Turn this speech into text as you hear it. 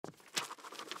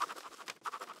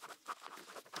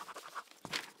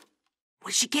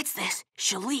When she gets this,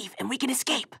 she'll leave and we can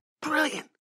escape. Brilliant.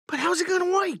 But how's it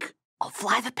gonna work? I'll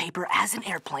fly the paper as an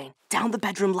airplane down the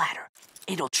bedroom ladder.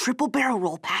 It'll triple barrel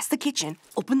roll past the kitchen,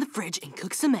 open the fridge and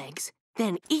cook some eggs,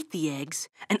 then eat the eggs,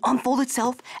 and unfold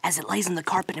itself as it lays on the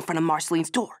carpet in front of Marceline's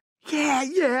door.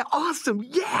 Yeah, awesome,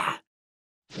 yeah!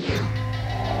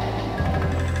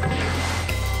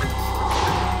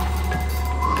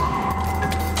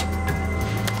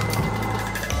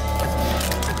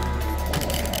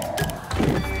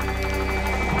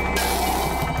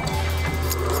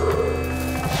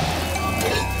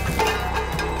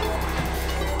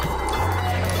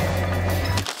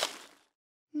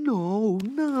 No,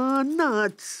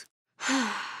 nuts.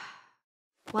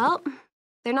 Well,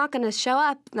 they're not gonna show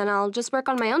up, then I'll just work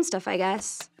on my own stuff, I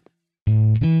guess.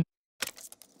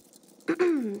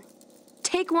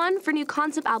 Take one for new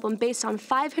concept album based on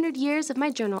 500 years of my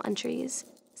journal entries.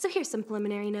 So here's some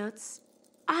preliminary notes.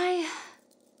 I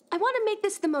want to make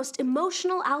this the most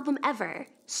emotional album ever.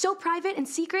 So private and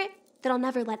secret that I'll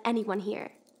never let anyone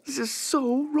hear. This is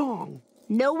so wrong.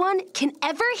 No one can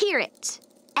ever hear it.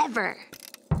 Ever.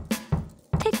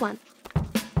 Take one.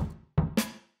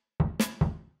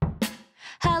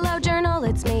 Hello, journal,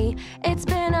 it's me. It's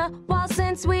been a while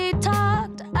since we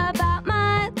talked about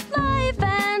my life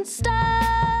and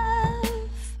stuff.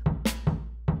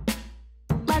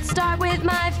 Let's start with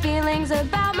my feelings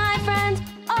about my friends.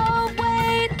 Oh,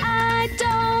 wait, I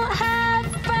don't have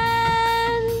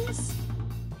friends.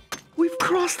 We've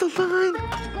crossed the line.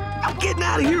 I'm getting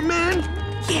out of here, man.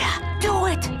 Yeah, do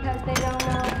it. Because they don't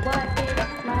know what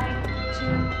it's like to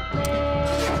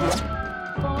live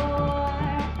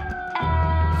forever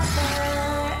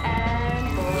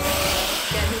and more.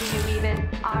 Guess who you even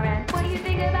are and what do you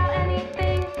think about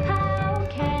anything? How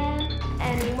can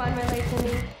anyone relate to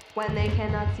me when they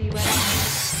cannot see what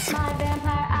my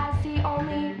vampire eyes see?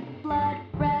 Only blood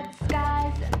red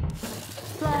skies.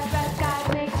 Blood red skies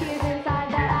make tears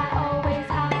inside that I always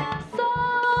hide. So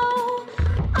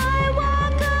I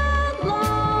walk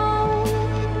alone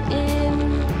in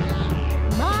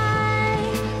my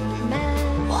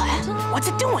mental. What? What's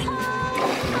it doing?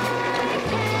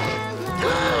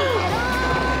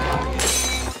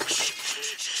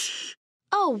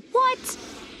 Oh, what?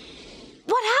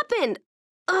 What happened?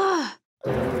 Ugh.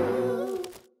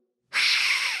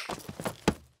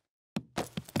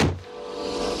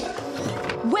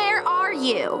 Where are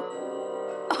you?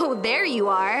 Oh, there you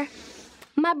are.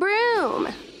 My broom.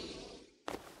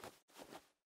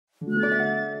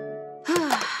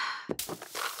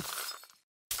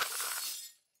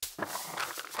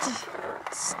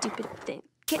 Stupid thing.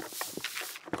 Get...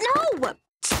 No!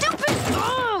 Stupid!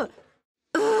 Ugh!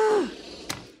 Ugh!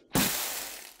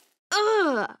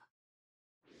 Ugh!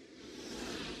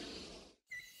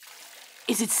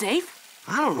 Is it safe?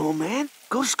 I don't know, man.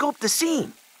 Go scope the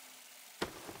scene.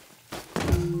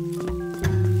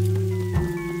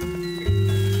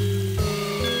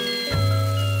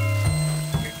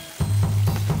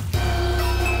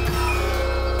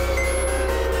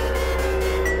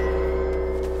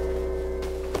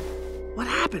 What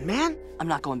happened, man? I'm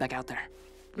not going back out there.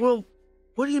 Well,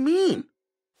 what do you mean?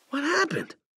 What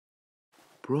happened?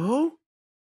 Bro?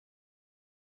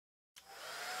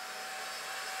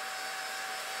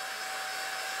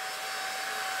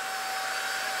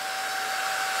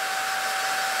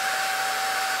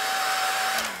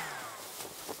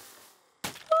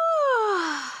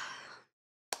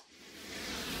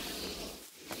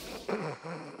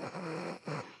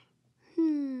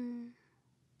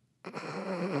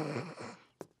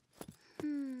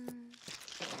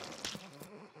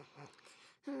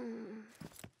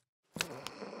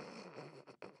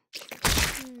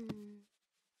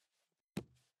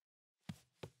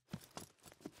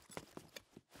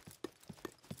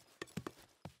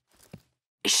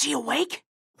 Is she awake?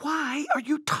 Why are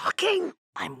you talking?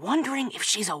 I'm wondering if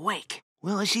she's awake.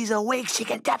 Well, if she's awake, she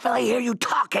can definitely hear you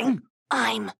talking.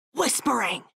 I'm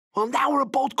whispering. Well, now we're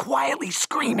both quietly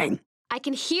screaming. I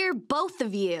can hear both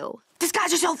of you.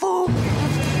 Disguise yourself, fool!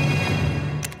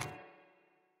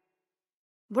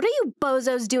 What are you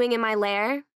bozos doing in my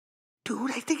lair? Dude,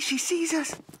 I think she sees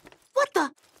us. What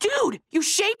the? Dude, you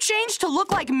shape-changed to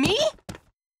look like me?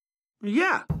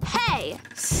 Yeah. Hey!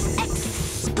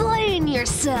 Explain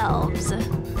yourselves.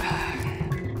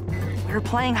 We were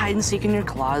playing hide-and-seek in your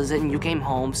closet, and you came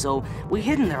home, so we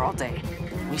hid in there all day.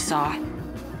 We saw...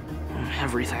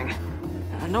 everything.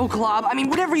 No, Glob, I mean,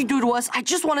 whatever you do to us, I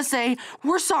just want to say,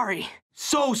 we're sorry.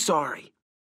 So sorry.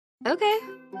 Okay.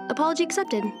 Apology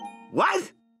accepted.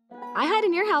 What? I hide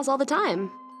in your house all the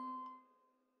time.